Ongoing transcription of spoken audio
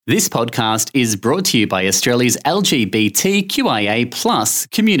This podcast is brought to you by Australia's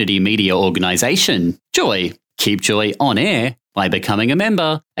LGBTQIA+ community media organisation, Joy. Keep Joy on air by becoming a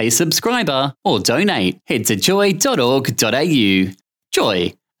member, a subscriber, or donate. Head to joy.org.au.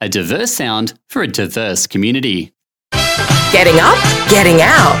 Joy, a diverse sound for a diverse community. Getting up, getting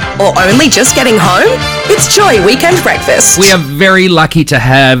out, or only just getting home? It's Joy Weekend Breakfast. We are very lucky to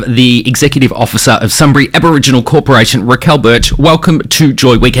have the Executive Officer of Sunbury Aboriginal Corporation, Raquel Birch. Welcome to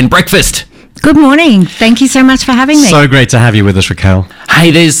Joy Weekend Breakfast. Good morning. Thank you so much for having me. So great to have you with us, Raquel.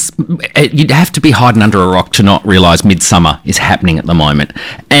 Hey, you'd have to be hiding under a rock to not realise Midsummer is happening at the moment.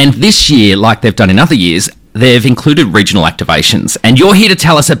 And this year, like they've done in other years, they've included regional activations. And you're here to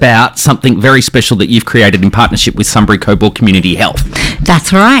tell us about something very special that you've created in partnership with Sunbury Coburg Community Health.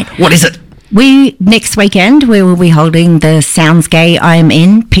 That's right. What is it? Next weekend, we will be holding the Sounds Gay I'm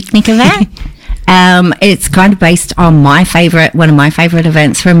In picnic event. It's kind of based on one of my favourite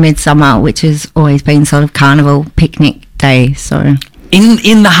events from Midsummer, which has always been sort of carnival picnic day. So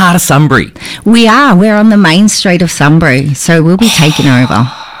In the heart of Sunbury. We're on the main street of Sunbury, so we'll be taking over.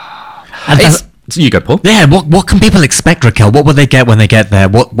 You go, Paul. Yeah, what can people expect, Raquel? What will they get when they get there?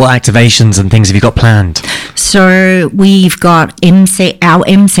 What activations and things have you got planned? So we've got our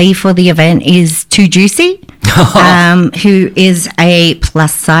MC for the event is Too Juicy, who is a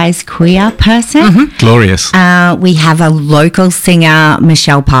plus-size queer person. Mm-hmm. Glorious. We have a local singer,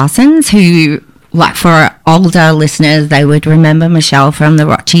 Michelle Parsons, who, like for our older listeners, they would remember Michelle from the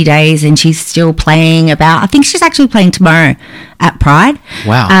Rochi days, and she's still playing I think she's actually playing tomorrow at Pride.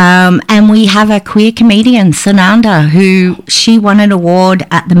 Wow. And we have a queer comedian, Sananda, who she won an award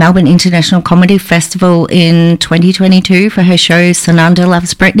at the Melbourne International Comedy Festival in 2022 for her show Sananda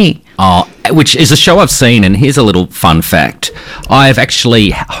Loves Britney. Oh, which is a show I've seen, and here's a little fun fact. I've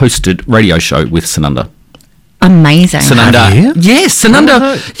actually hosted radio show with Sananda. Amazing. Sananda. Yes,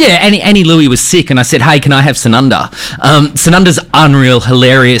 Sananda. Yeah, Annie Louie was sick and I said, hey, can I have Sananda? Sananda's unreal,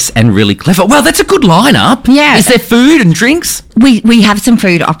 hilarious and really clever. Well, that's a good lineup. Yeah. Is there food and drinks? We have some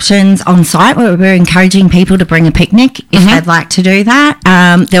food options on site. We're encouraging people to bring a picnic if they'd like to do that.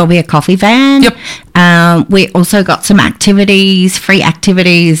 There'll be a coffee van. Yep. We also got some activities, free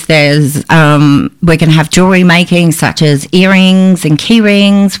activities. We're going to have jewellery making such as earrings and key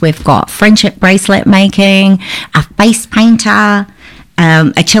rings. We've got friendship bracelet making, a face painter,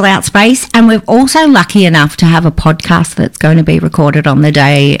 a chill out space, and we're also lucky enough to have a podcast that's going to be recorded on the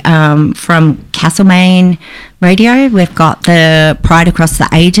day from Castlemaine Radio. We've got the Pride Across the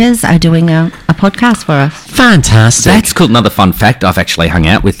Ages are doing a podcast for us. Fantastic. That's cool. Another fun fact, I've actually hung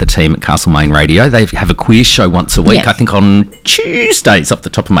out with the team at Castlemaine Radio. They have a queer show once a week, yes. I think on Tuesdays off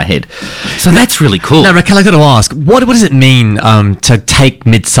the top of my head. So that's really cool. Now, Raquel, I've got to ask, what does it mean to take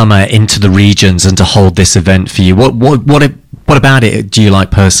Midsummer into the regions and to hold this event for you? What about it do you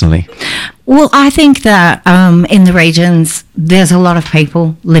like personally? Well, I think that in the regions, there's a lot of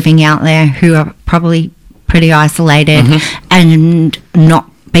people living out there who are probably pretty isolated and not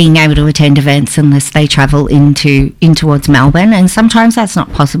being able to attend events unless they travel in towards Melbourne. And sometimes that's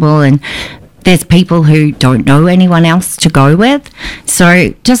not possible. And there's people who don't know anyone else to go with.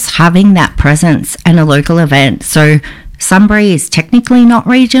 So just having that presence and a local event. So Sunbury is technically not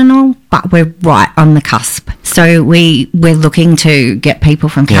regional, but we're right on the cusp. So we're looking to get people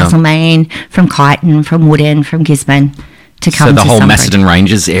from Castlemaine, from Kyneton, from Woodend, from Gisborne to come to So the whole Sunbury. Macedon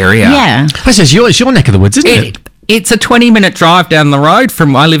Ranges area. Yeah. It's your neck of the woods, isn't it? It's a 20-minute drive down the road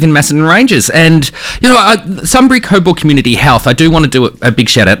from I live in Macedon Ranges. And, Sunbury Coburg Community Health, I do want to do a big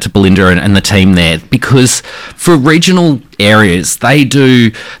shout out to Belinda and the team there, because for regional areas, they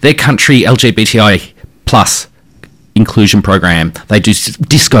do their country LGBTI plus inclusion program. They do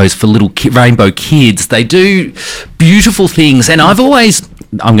discos for little rainbow kids. They do beautiful things. And I'm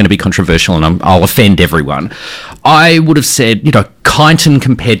going to be controversial and I'll offend everyone. I would have said, Kyneton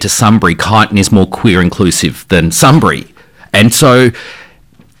compared to Sunbury, Kyneton is more queer inclusive than Sunbury. And so,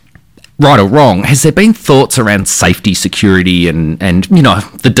 right or wrong, has there been thoughts around safety, security and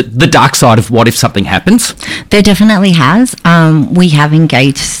the dark side of what if something happens? There definitely has. We have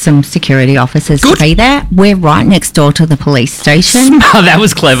engaged some security officers to be there. We're right next door to the police station. Oh, that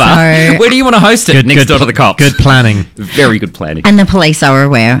was clever. So, where do you want to host it? Next door to the cops. Good planning. Very good planning. and the police are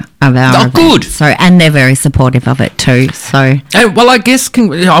aware of our event. Good. So, and they're very supportive of it too. So, Well, I guess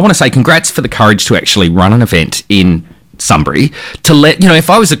I want to say congrats for the courage to actually run an event in Sunbury, to let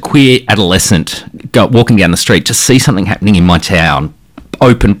if I was a queer adolescent walking down the street, to see something happening in my town,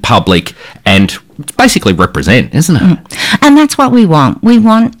 open, public, and basically represent, isn't it? and that's what we want. We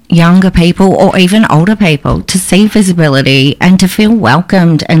want younger people or even older people to see visibility and to feel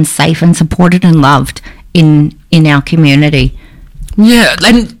welcomed and safe and supported and loved in our community. Yeah,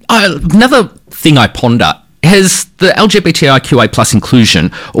 and another thing I ponder, has the LGBTIQA plus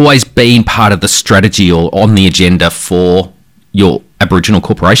inclusion always been part of the strategy or on the agenda for your Aboriginal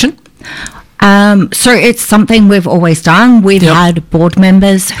corporation? So it's something we've always done. We've had board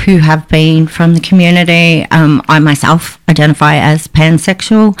members who have been from the community. I myself identify as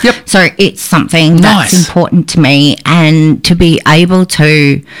pansexual. Yep. So it's something that's important to me, and to be able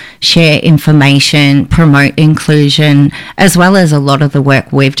to share information, promote inclusion, as well as a lot of the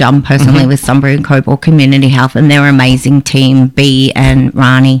work we've done personally with Sunbury and Cobalt Community Health and their amazing team, B and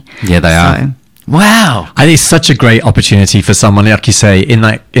Rani. Yeah, they are. Wow. I think it's such a great opportunity for someone, like you say, in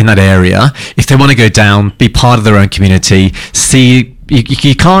that area, if they want to go down, be part of their own community, see,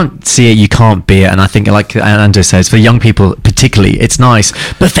 you can't see it, you can't be it. And I think, like Ando says, for young people particularly, it's nice.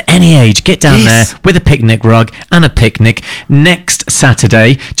 But for any age, get down there with a picnic rug and a picnic next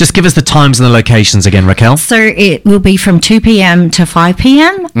Saturday. Just give us the times and the locations again, Raquel. So it will be from 2 p.m. to 5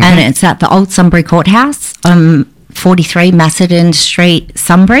 p.m. And it's at the Old Sunbury Courthouse, 43 Macedon Street,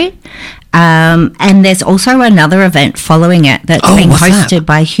 Sunbury. And there's also another event following it that's being hosted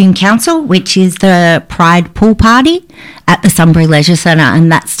by Hume Council, which is the Pride Pool Party at the Sunbury Leisure Centre, and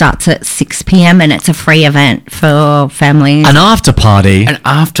that starts at 6 p.m. and it's a free event for families. An after party? An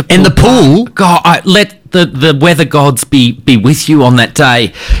after in the pool? God, let the weather gods be with you on that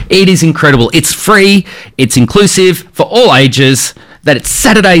day. It is incredible. It's free. It's inclusive for all ages. That it's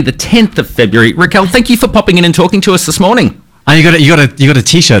Saturday, the 10th of February. Raquel, thank you for popping in and talking to us this morning. And you got a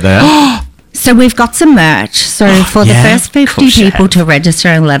t-shirt there. So we've got some merch. So for the first 50 people to register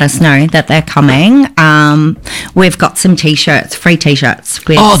and let us know that they're coming, we've got some t-shirts, free t-shirts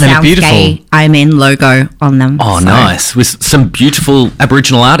with they're beautiful. Gay, I'm in logo on them. Oh, so nice. With some beautiful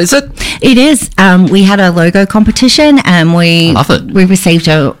Aboriginal art, is it? It is. We had a logo competition and we received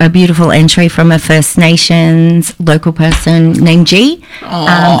a beautiful entry from a First Nations local person named G.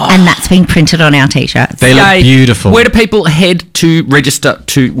 And that's been printed on our t-shirts. They look beautiful. Where do people head to register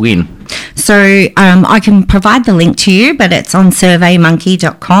to win? So I can provide the link to you, but it's on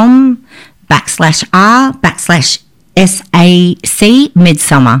surveymonkey.com/r/SAC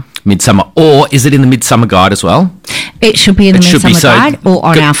Midsummer. Midsummer. Or is it in the Midsummer Guide as well? It should be in the Midsummer Guide or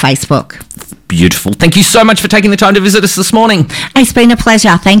on our Facebook. Beautiful. Thank you so much for taking the time to visit us this morning. It's been a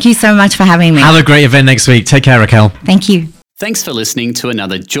pleasure. Thank you so much for having me. Have a great event next week. Take care, Raquel. Thank you. Thanks for listening to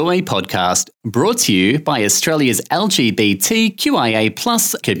another Joy podcast brought to you by Australia's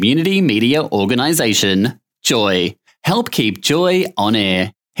LGBTQIA+ community media organisation, Joy. Help keep Joy on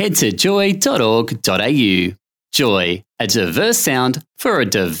air. Head to joy.org.au. Joy, a diverse sound for a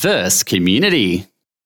diverse community.